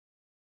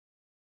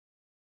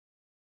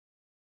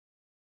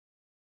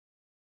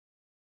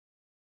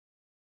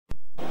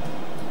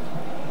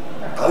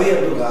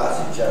io due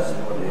casi già si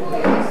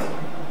poteva.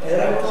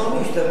 Era un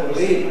economista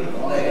pulito,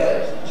 non è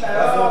che...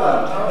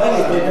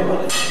 Anche dei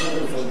nipoti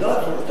sono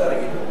soldato, non stare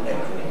che non è che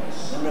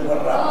non ne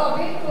parlavo. No,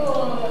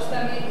 Picco sta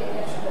meglio.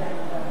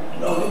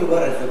 No, quindi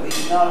guarda sto qui.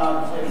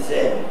 No, mi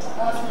sembra.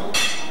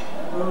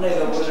 Non è che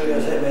quello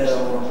che sempre era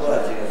un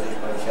plagio che si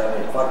spacciava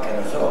il facca e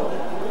la soldi.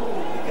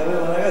 Perché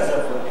aveva una casa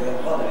perché il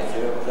padre che ci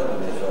aveva portato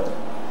dei soldi.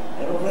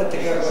 E non può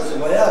che cosa si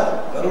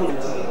pagava, per lui.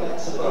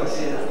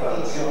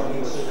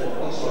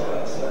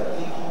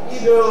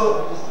 Io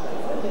ho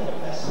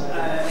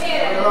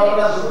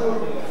lavorato alla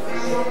salute.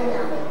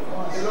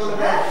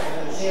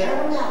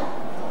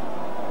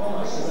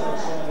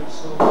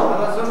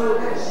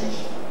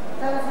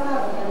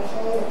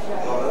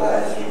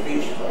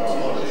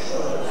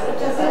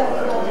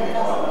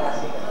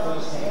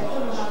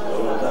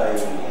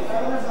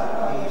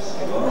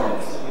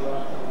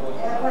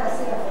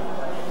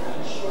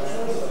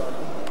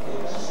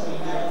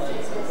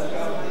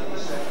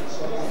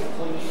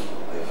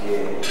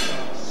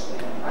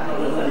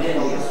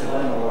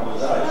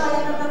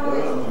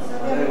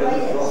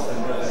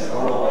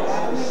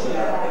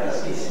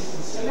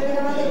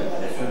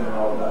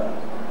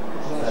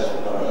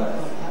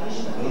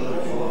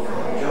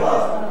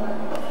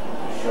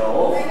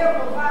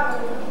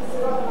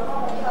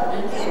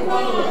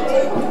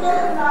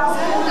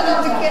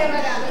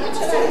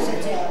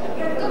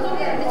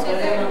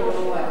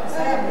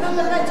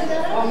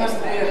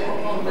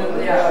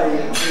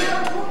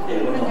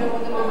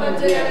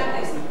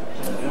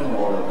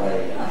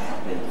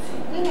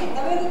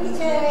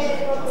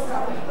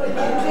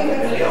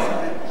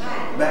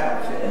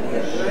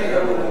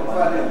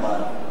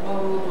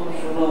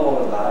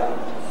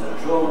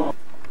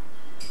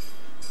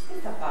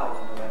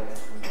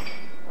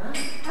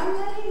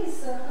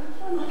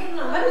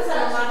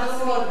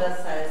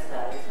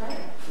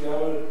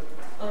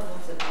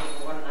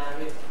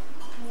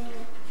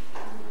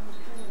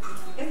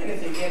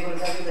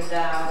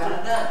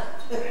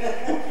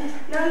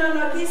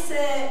 No, chi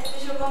se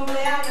dice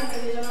compleanno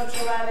perché devono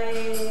trovare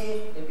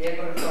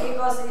le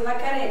cose di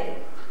vaccarelli.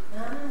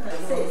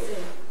 Sì.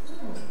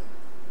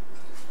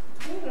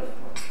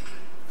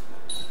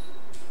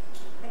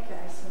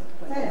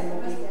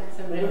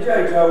 Non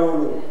c'è già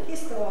uno. Chi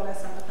sto la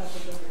fatto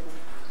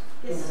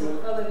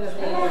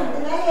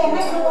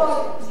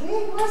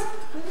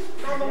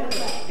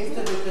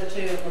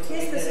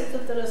queste sono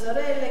tutte le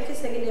sorelle,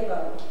 queste che le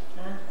pago.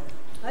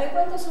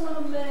 Quanto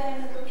sono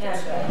bene?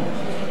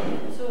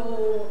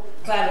 Su...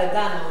 Guarda,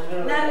 danno.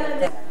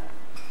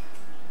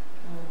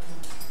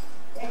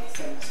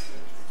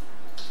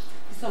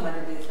 Insomma,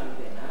 ne devi stare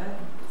bene,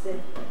 Sì.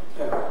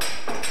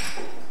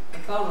 E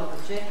Paolo non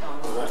c'è,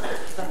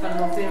 sta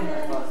facendo un film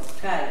per cosa.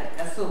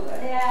 Carica, a sopra.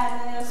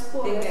 A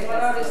scuola,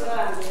 però al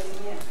ristorante.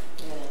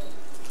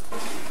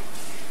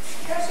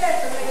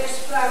 Certo, perché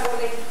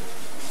spragoli.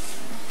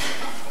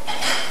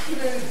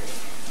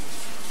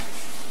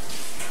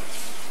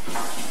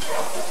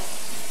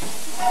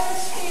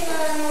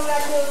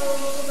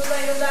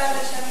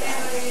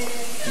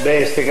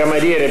 Beh, ste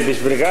cameriere è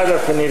sbrigato a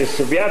finire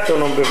questo piatto o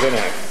non per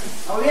finire?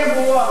 Un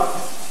tempo buono.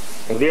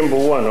 Un tempo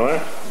buono, eh?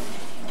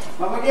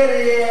 Ma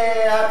magari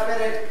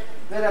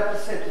per a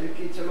passetto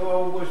perché ce l'ho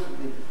un gusto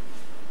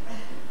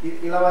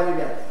di lavare i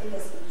piatti.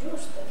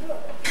 Giusto.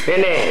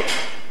 Bene.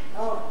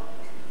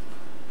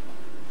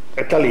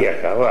 È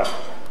taliaca, va.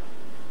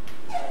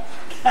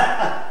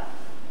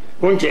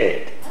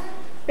 Concetto.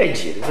 E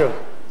giri, su.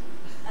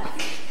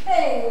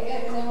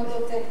 Che siamo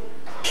tutte.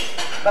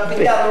 Va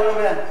pigliato quello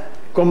bene.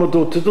 Come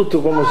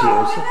tutto come si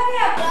usa.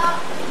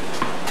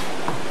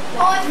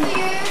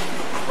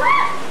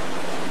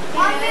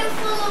 I'm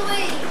full of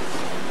weeds.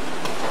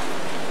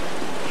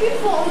 Who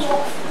falls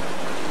off?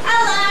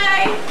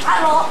 Hello.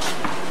 Hello.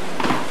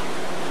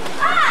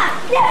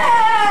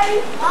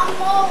 Yay!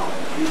 I'm old.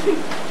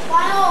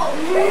 Why old?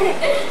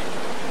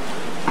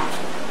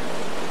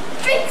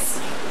 Fix.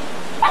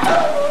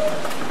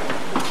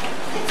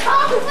 It's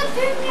hard to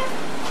do me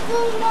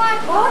for my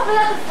bottle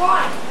at the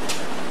front.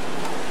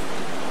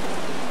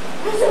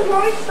 There's a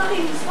roast study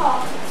in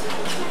stock.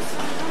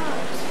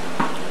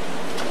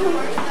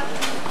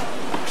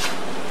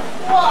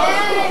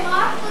 Hey,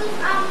 Marcus,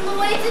 I'm the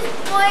latest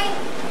point.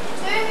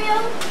 2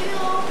 million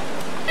kilo.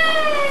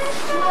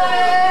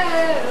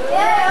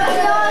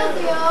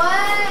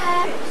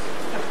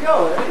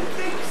 Piove,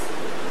 fix.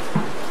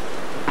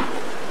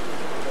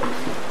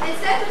 E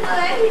sempre da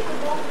lei che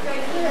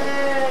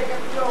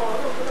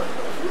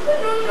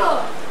no.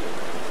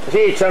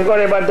 Sì, c'è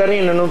ancora i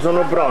pantaloni, non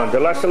sono pronti,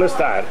 lasciale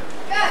stare.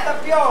 Sta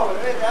piove,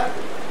 vedi?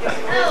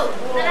 Oh,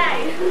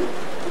 dai.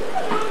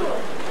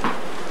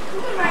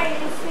 Come mai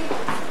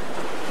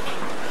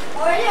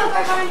oh, yeah,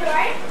 we're going to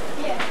right?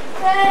 Yeah.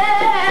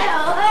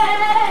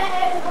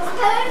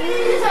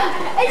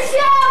 It's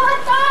shower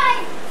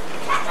time!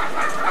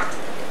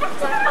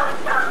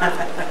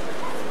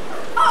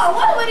 Oh,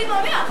 what are you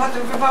going to Faccio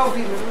un po'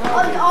 film. Oh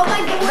my God, what are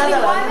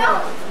you going to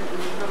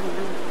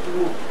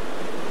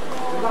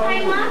Hey,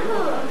 Marco.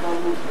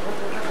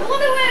 I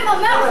want to wear my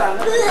mouth.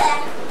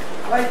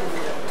 Vai.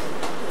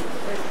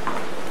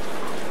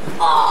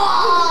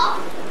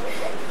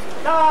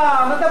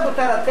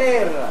 buttare a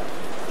terra.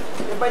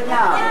 Ti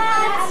bagniamo.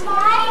 It's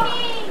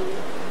raining.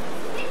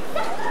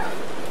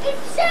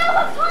 It's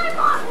shower time,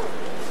 Michael.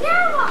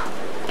 Shower.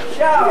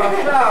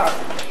 Shower.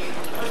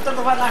 Sono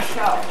stato fare una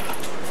shower.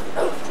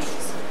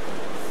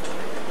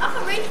 I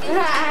can reach this.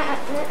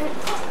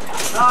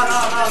 No,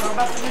 non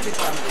basta niente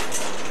qua.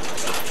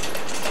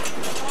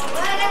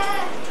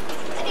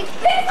 It's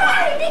big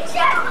fire in the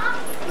shower.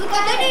 Look, I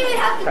don't even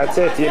have to. That's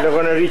it, you're not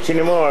going to reach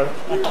anymore.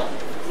 Do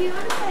you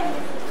want to play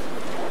this?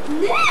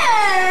 No.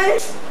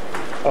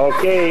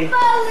 Okay.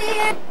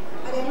 Allora,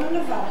 non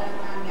lo fa la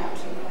mia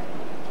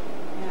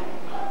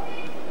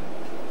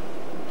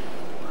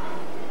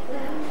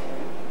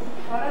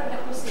Guarda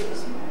così,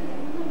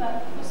 non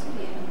va così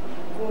bene.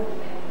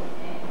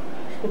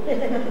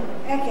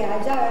 è che ha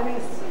già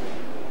messo.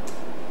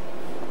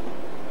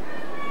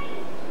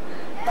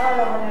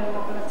 Paolo non era una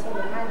colazione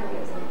ormai,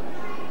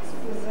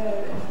 scusa,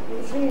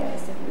 sì, è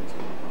semplice.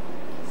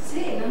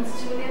 Sì, non si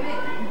ci voleva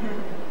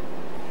vedere.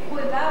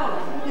 Poi Paola.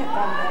 Non è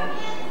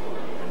tanto.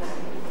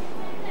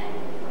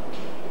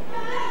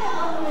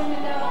 Quando mi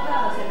andava a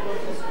tavola si è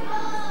così.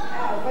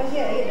 Così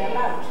è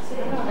dall'altro, se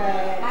no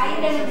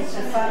che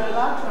si fare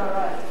l'altro,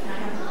 allora.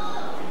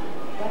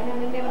 Quando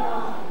mi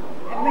devono...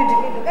 E mentre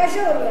vedo che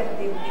c'è un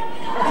lettino.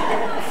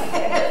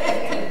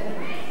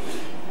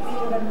 Mi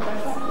dovranno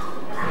fare.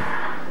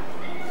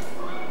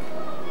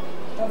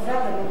 Tuo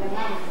fratello non è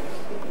mamma.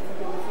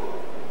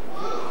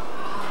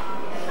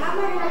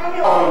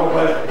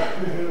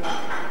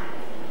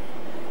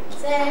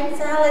 Sam,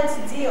 say hello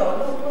to Dio.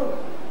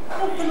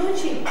 Look,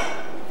 Pelucci.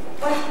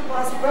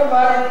 What's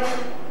Bye-bye.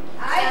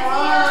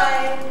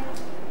 Hi.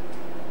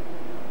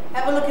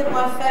 Have a look at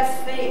my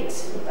fat feet.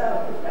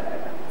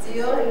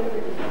 Dio.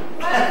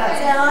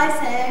 Say hi,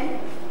 Sam.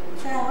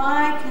 Say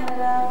hi,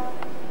 Canada.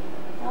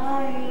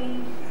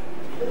 Hi.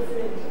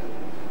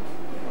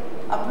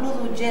 A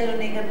blue gel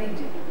nei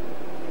capelli.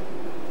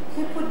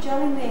 Who put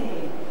gel in their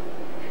hair?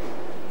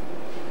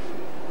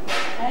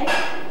 Hey?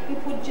 Who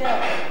put gel?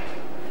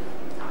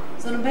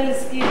 Sono belle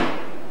skin.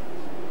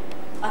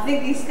 I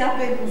think these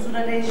scarpe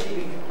sono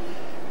leggi.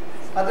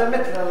 Ma devi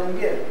metterla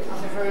all'indietro.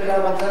 Se fai la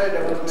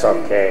mattarella It's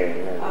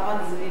okay.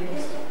 Avanti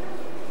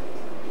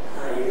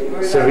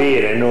si Si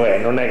vede,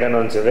 non è che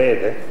non si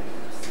vede.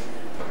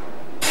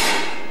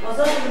 Lo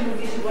so che mi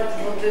dici guarda,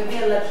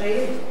 via la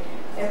trail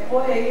e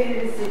poi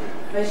io dissi,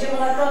 facevo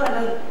la cosa,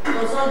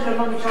 lo so che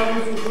non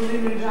c'avevo sul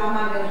culino in già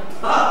magari.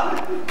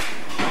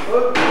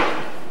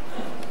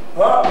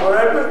 What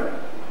happened?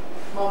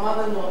 My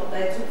mother-in-law,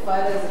 they took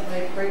photos of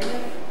me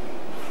pregnant.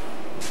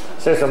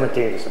 Sei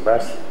stamattina,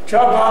 Sebastian.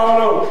 Ciao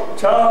Paolo,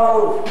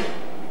 ciao.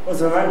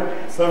 What's her name?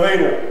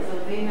 Savina.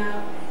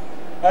 Savina,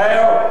 Hey,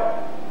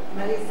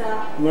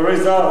 Marisa,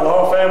 Marisa, the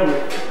whole family.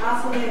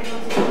 ask me if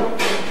I'm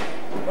talking.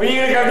 When are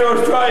you going to go to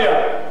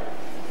Australia?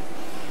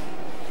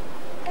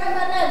 I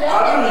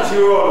don't know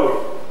you.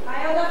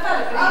 Hai da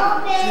fare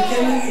prima.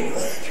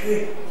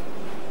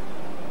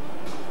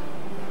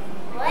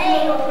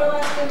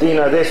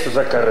 Tina adesso si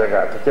è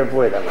carregato, che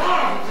vuoi da me?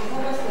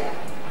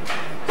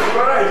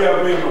 Guarda io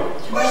prima.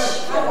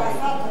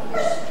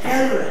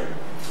 Allora,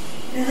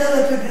 mi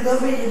sono tutti due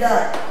figli,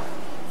 dai.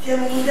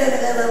 Siamo in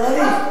casa della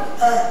vita.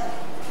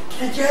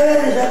 Se c'è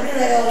avere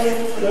Sabina che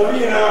vogliamo.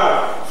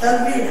 Sabina.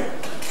 Sabina.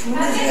 Ma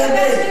Non che si non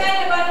capisce. si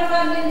vede quando fa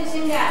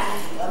 25 anni?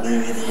 Va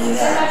bene che ti Se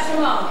dica. lascio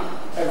nome.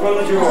 E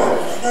quando ci vuole?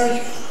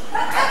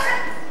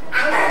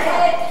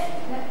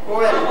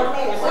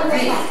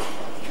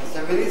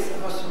 Se venisse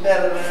fosse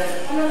bello.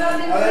 Quando fa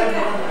 25 anni.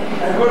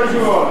 E quando ci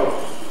vuole?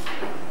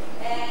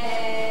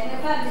 Ne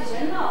fa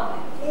 19.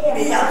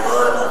 Via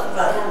porta,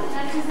 spara.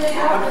 Non ci sei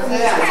Quanto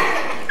sei anni?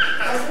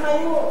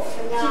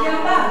 Ci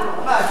campamo.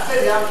 Ma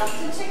speriamo.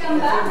 Se ci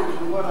campamo.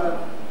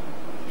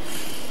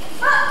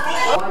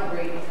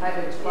 Library and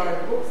came to borrow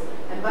books,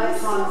 and both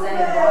times they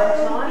had borrowed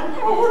time.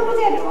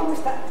 come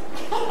sta?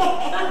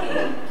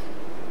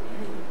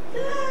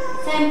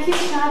 Sam,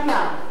 kiss Shadia.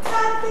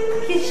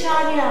 Kiss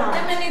Shadia.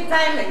 How many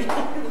times? Many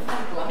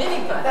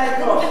times. Dai,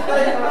 troppo,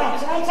 dai, troppo.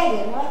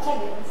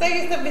 Say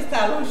you still be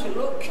silent, you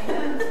look.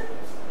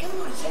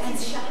 Come on,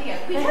 Shadia.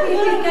 Go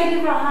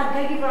give her a hug. Go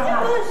give her a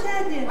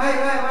hug. Vai,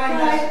 vai,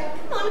 vai.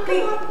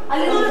 A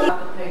little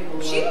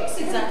people. She looks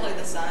exactly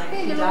the same.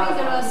 Quindi lo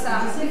vedo lo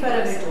sa. You see photo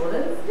of your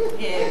daughter?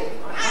 Yeah.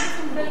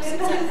 Looks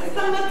exactly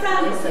Come on,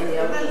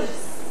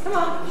 Come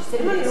on. She said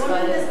Come on, this you want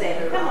photo this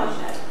there? Come on.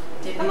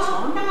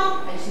 debutante, Come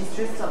on. and she's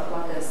dressed up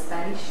like a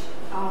Spanish.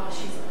 Oh,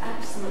 she's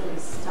absolutely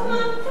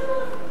stunning.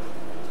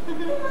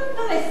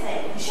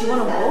 Does she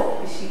want to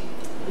walk? Is she?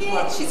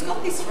 Yeah, she's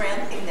got this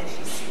round thing that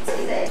she sits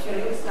in.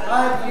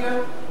 Vai,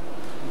 Dio.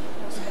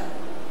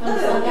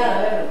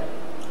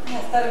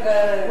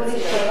 What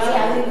is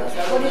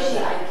she?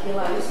 8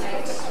 kilos.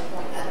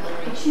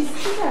 She's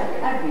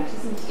average,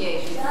 isn't she? Yeah,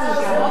 she's too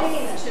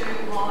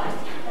light,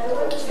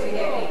 too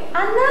heavy.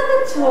 Another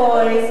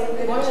toy.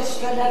 What does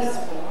she use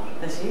for?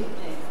 Does she?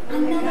 Yeah.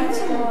 Another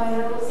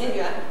toy. Here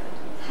you are.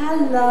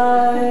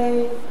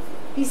 Hello.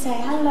 You say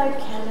hello,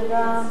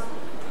 Canada.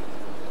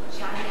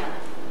 Shania.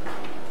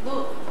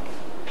 Look.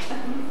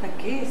 Ma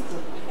che è sto?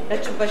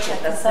 Faccio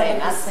bacetta,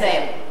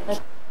 assieme.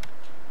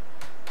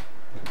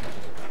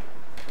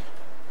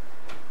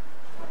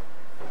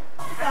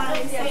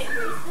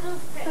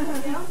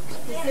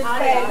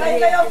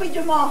 Vai ao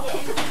piglio mo.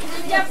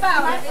 Vediamo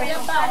Paola.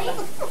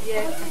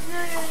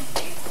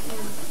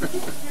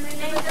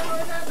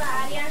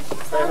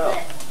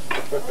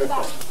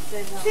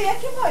 Sì,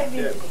 anche voi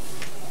vinci.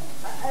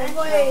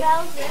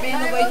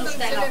 Meno voi tu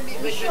stai là. Un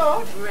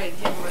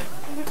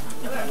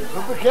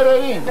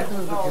bicchierino.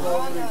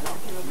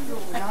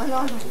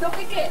 No.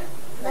 Perché?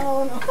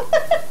 No.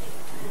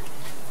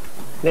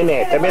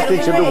 Nenetta,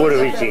 mettici tu pure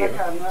vicino.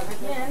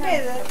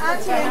 Vedi,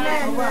 anzi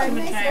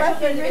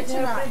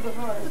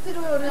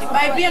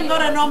Vai via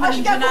ancora nome Acho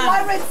in que é com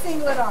generale. mais red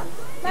singlet on.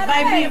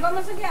 Vai via.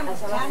 Come si chiama?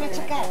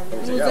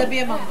 Non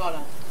sappiamo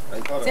ancora.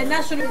 Se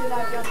nascono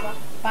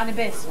pane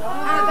pesto.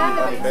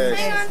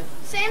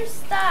 Same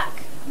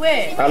stack.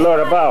 Uè,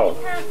 Allora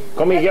Paolo,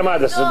 come chiamate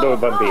questi due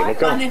bambini?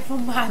 pane e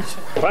formaggio.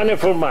 Pane e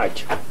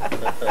formaggio.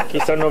 Chi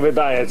sta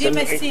novità?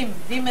 Dimmi sim.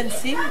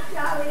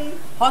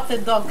 Hot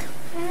dog.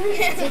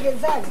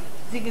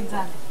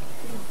 Zig-zag.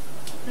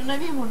 Non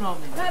abbiamo un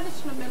nome.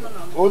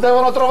 Lo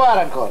devono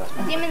trovare ancora.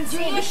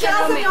 Michelle's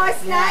a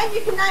nice name.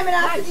 You can name it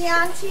after the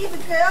auntie, the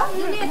girl.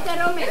 Julietta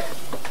Romeo.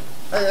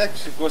 Hey,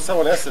 actually, well,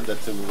 someone else said that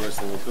to me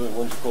recently. Why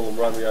don't you call them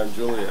Romeo and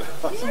Juliet?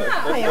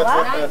 Wait,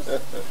 what?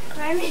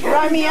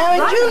 Romeo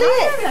and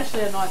Juliet. That's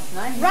actually a nice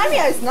name.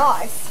 Romeo's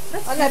nice.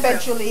 I know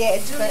about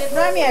Juliet, but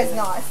Romeo's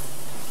nice.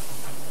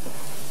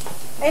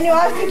 Anyway,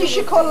 I think you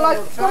should call it like,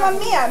 come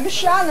mia,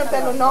 Michelle è un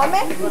bello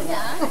nome.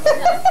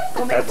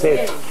 That's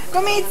it.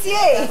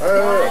 Comizie.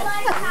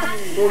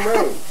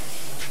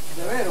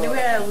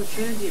 Dove è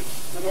uscito?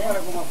 I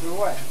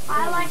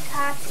like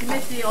cats. Ti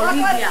metti Ma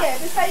guarda Olivia, che,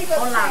 questa io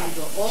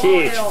Orlando.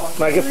 Sì,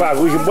 ma che fa?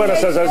 Cuci buona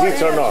sta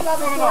salsiccia o no?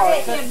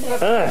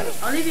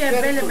 Olivia è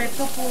bella ma è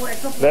troppo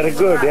Very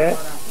good, eh?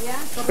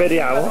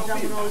 Speriamo.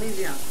 Facciamo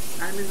un'Olivia.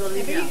 Almeno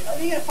Olivia. You're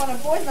going to find a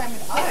boy's name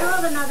with O.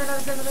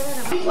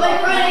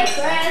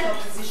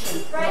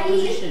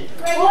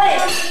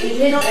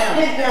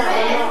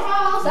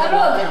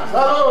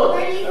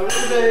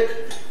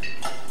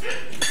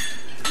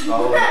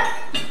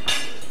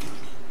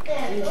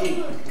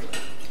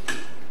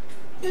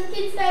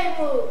 Kids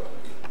table.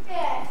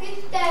 Yeah,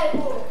 kids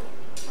table.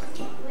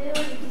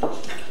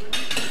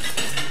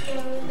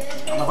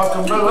 Hanno fatto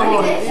un bel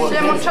lavoro.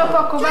 Siamo troppo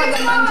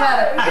occupati a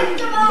mangiare.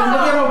 Non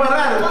dobbiamo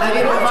parlare.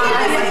 Abbiamo fame.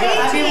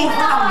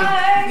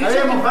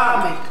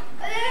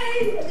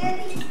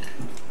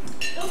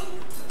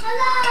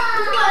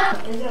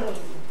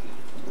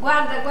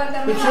 Guarda il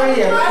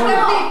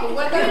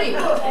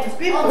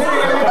Pippo.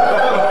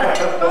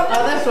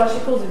 Adesso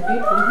lasci così il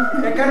Pippo.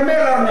 E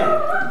Carmela a me.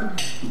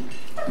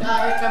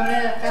 Dai,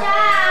 Carmela.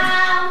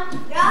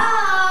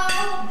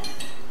 Ciao.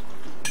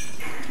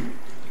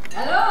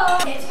 Hello.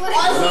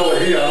 Now we're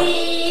here.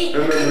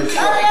 And then we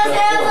stop.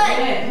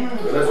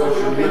 That's what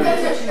you mean.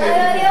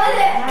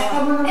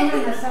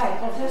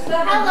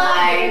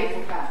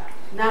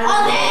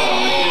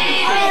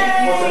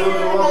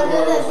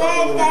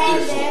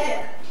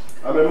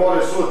 A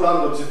memoria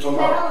soltanto ci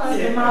tornava.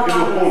 Che lo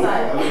punto.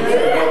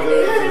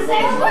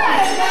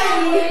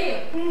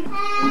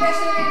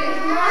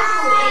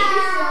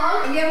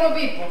 Andiamo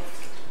Pippo.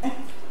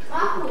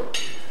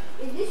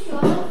 Is this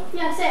yours?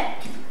 Yeah, sir.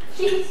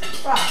 Cheese.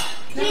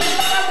 Non l'ho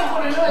fatto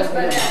pure noi,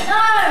 sbagliamo.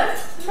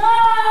 No!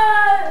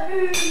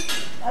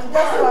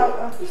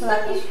 You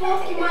stuck his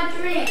fork in my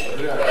drink.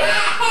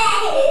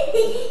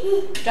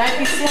 Don't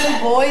be silly,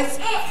 boys.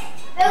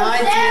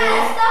 Hi,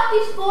 dear. Stuck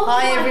his fork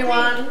Hi, in my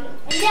everyone. drink.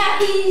 And now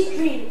he's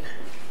drink.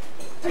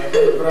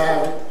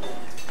 Bravo.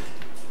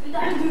 You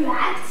don't do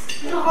that.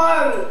 No.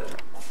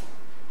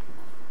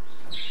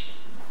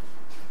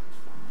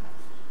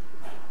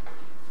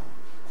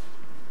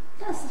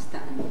 Cosa sta?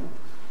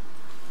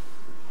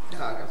 Che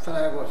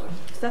fare la cosa?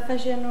 Sta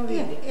facendo un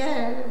video.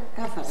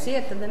 Che fa?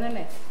 Siete da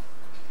Nenè.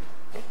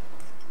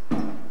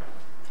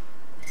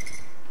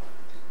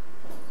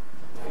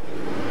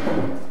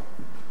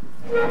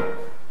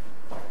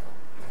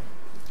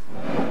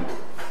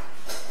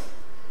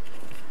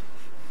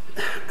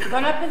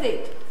 Buon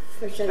appetito.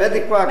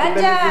 Vedi qua che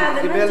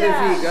Mangiate, belle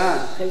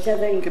mangiate.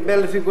 fighe, che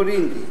belle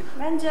figurine.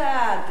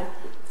 Mangiate.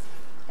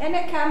 E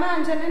ne ca,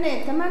 mangia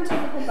Nenetta, mangia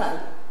con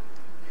ballo.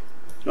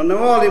 Non ne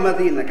vuole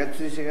mattina, che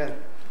ci dice che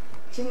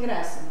Ci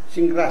ingrassano. si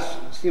ingrassa,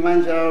 si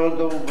mangia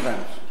dopo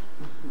pranzo.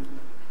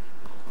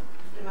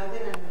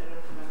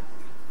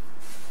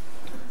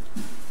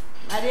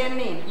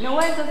 Ariannina, non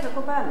vuoi dopo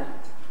con ballo?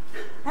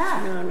 Ah,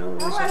 no,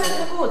 guarda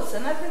che puzza,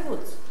 una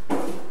puzza.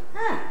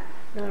 Ah.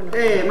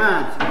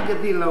 Mangia, che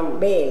dilla uno.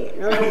 Bene,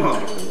 Come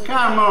on,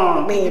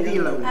 che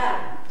dilla uno.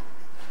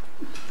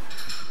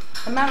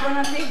 E manco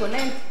una figo,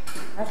 niente.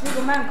 La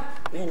figo manco.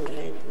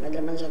 Niente, ma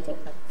l'ha mangiato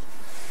fatto.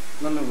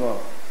 Non ne vuole.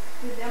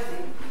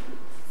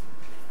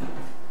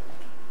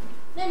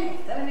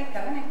 Vieni qua.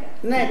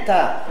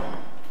 Netta!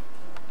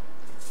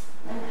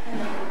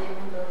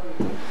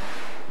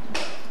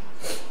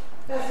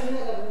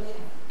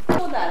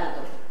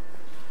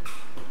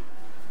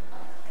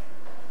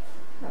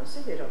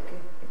 vero che?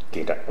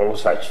 Tira, non lo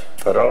sai,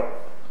 però...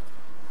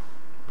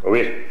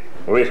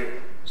 Ovvero,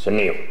 se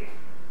io.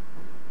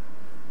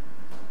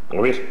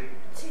 Ovvero?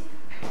 Sì.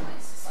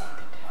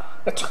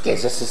 Ma ciò che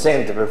se si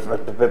sente per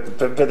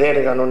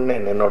vedere che non è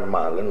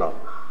normale,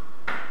 no?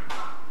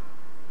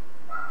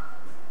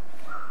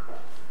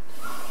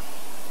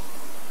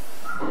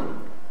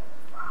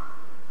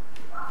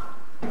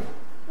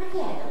 Ma chi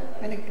era?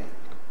 Ma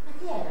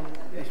chi era?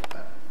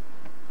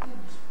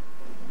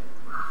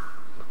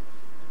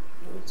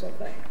 Non so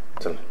bene.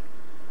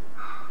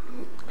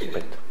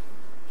 Aspetta.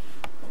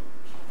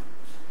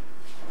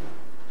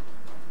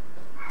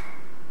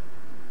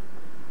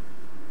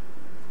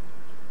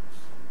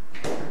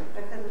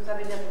 Perché non sta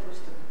vedendo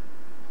questo?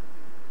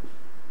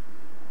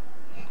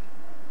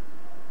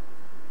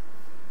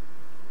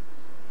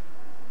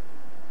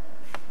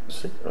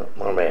 Sì, no,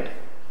 va bene,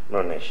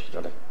 non esci,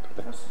 dai.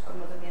 Posso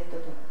come l'hai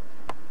detto tu?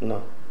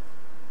 No.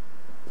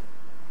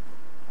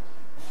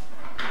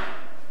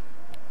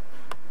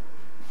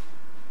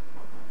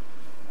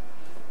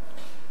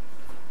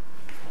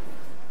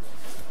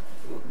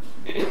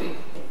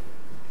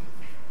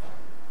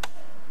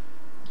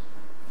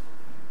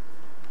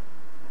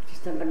 Ci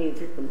sta venendo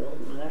tutto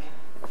buono,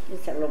 mi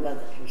sta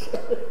allungando giusto.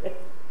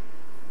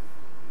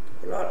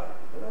 Allora,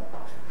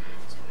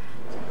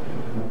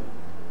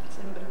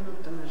 sembra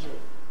tutto così.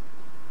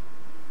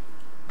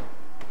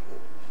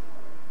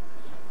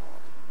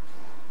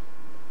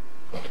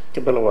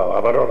 Che bello va,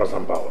 la parola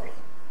San Paolo.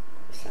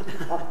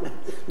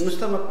 Non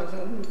stiamo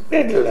passando.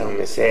 Vedi la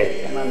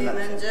miseria.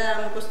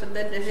 Mangiamo questo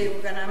bel cibo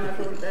che andiamo a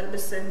fare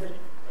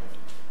sempre.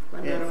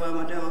 Quando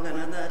eravamo a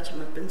Canada, ci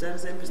a pensare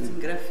sempre a questo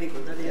grafico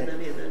da lì, da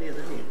lì, da lì,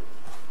 da lì.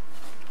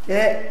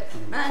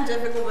 Mangia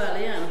per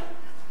cubaliano.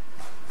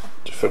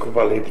 Ci fai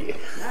cupare di.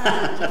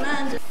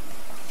 Mangia.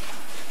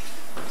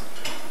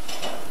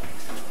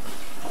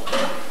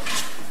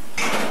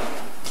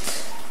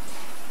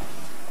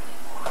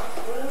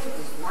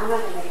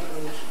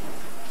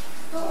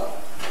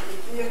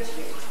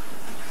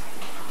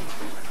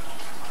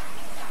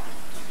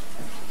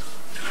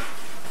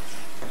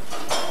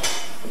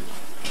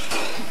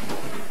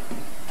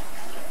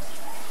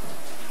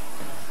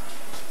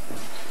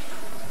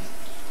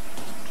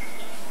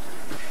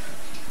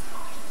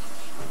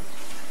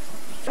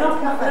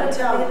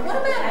 What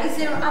about, is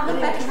there other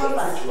batteries? I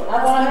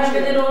want to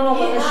vedere uno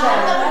con le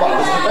scene. Well,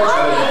 there's the best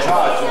way to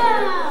charge it.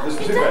 There's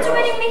two That's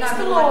already best. mixed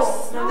the law.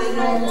 No, the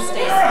normal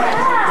stairs. Like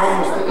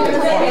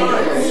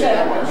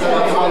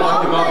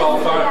the mobile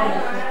phone.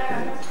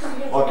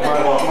 Like the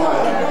mobile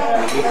phone.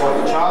 You've got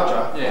the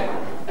charger. Yeah.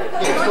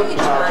 Yeah, it's got the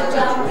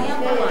charger.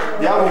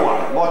 The other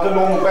one, like the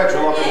normal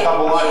battery, like a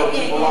double A or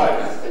triple A.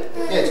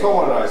 Yeah, it's got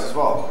one of those as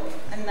well.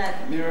 And then?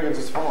 Miriam's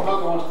is fine. I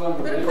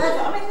mean,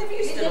 have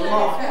you still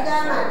got it?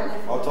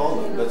 I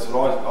told them, that's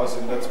what I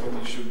said, that's what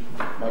you should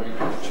maybe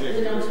check.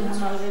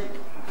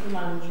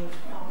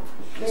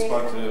 I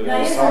spoke to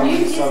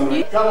his son.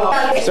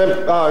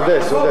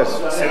 Adesso.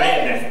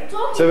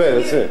 Si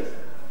vede, sì.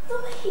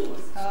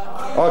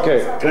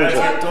 Ok,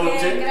 Grazie a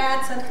tutti.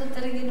 Grazie a tutte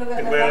le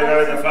per quello che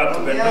avete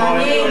fatto per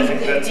noi, vi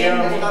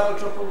ringraziamo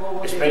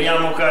e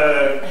speriamo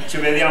che ci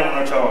vediamo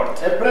un'altra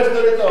volta. E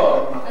presto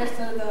ritorno.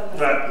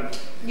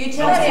 You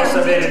tell everyone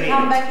to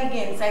come back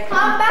again. Say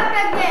Come back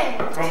again.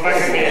 Come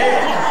back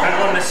again. I'm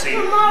gonna see.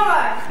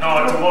 Tomorrow.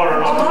 No, tomorrow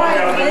not. Tomorrow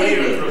I'm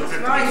leaving.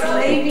 Right,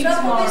 leaving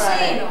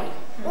tomorrow.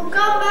 We'll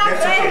come back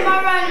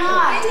tomorrow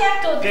night.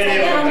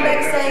 Come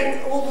back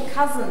saying all the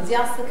cousins. You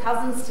ask the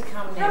cousins to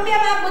come now.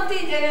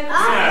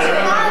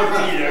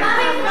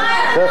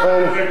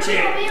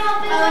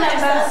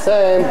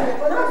 Sam.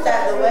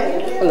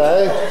 Hello.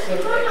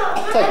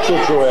 Take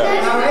Chuchu out.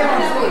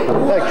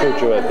 Take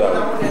Chuchu out,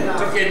 darling.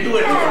 Perché due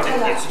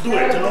it's due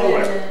to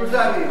nowhere. What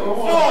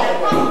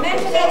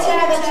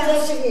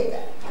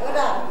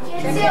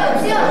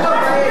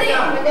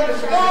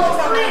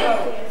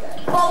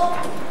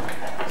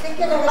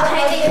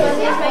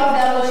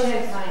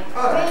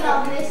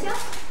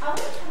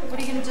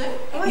are you going to do?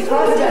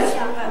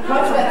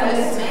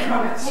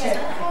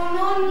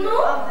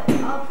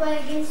 I'll play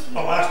against you.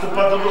 Oh, ma sto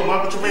padrone,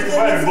 ma ci metti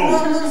fare il boom.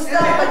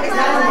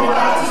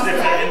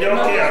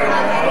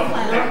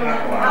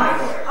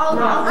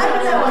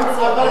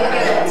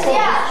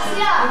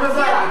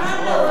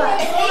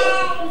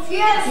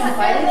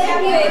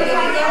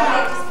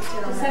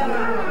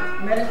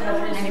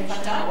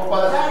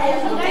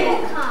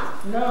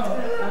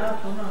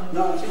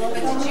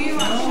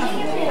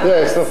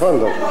 Sto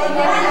facendo.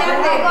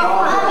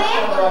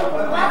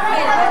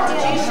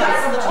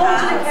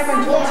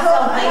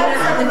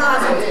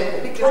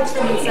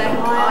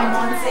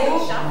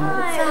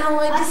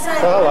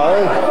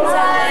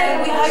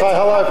 Say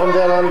hello from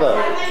down under.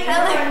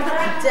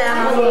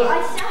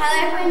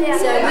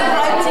 So we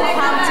hope to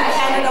come to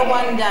Canada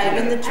one day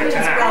when the twins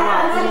grow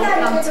up. We'll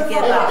come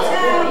together.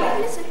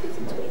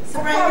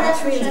 The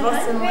twins,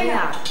 Ross and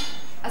Leah.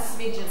 A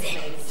smidgen,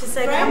 please. To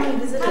say, come and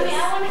visit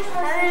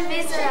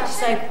us.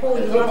 Say, Paul,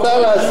 you love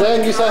Hello,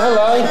 Sam. You say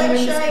hello. He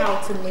means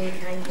Carlton when he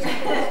came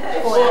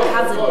here. Or our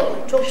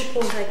cousin. talk to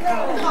Paul, they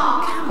can't. Come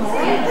on.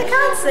 They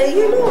can't see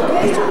you, look.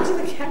 They're talking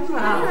to the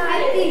camera.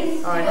 Alright,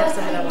 have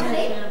some of that one.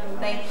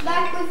 Like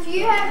if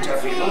you had a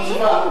tan,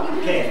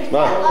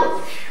 No.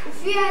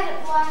 if you had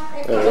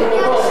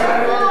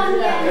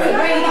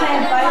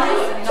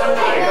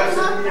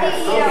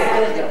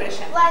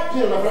like, if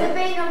you had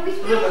Sabina, we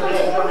still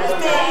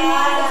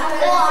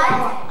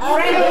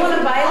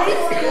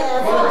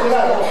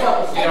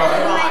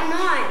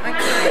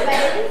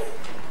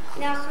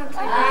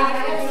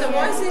So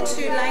why is there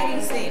two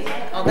ladies then?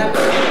 Oh, that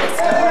was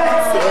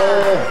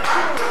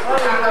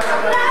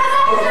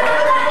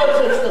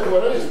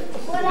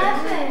what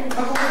happened?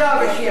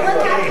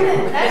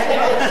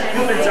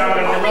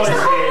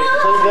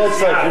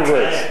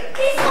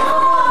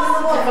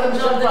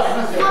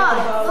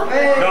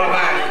 No, ma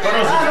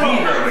però si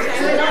sfida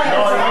questo. No,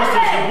 i nostri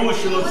si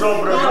buscino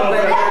sopra,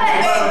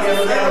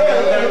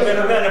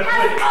 piano piano e poi...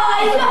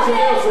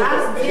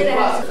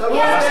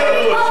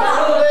 Grazie,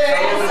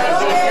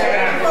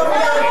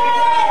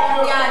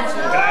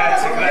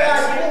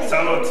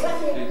 salute.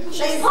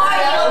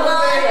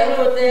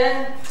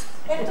 Salute.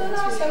 E tu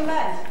no, sei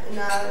bene?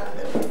 No.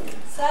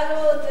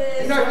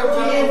 Salute.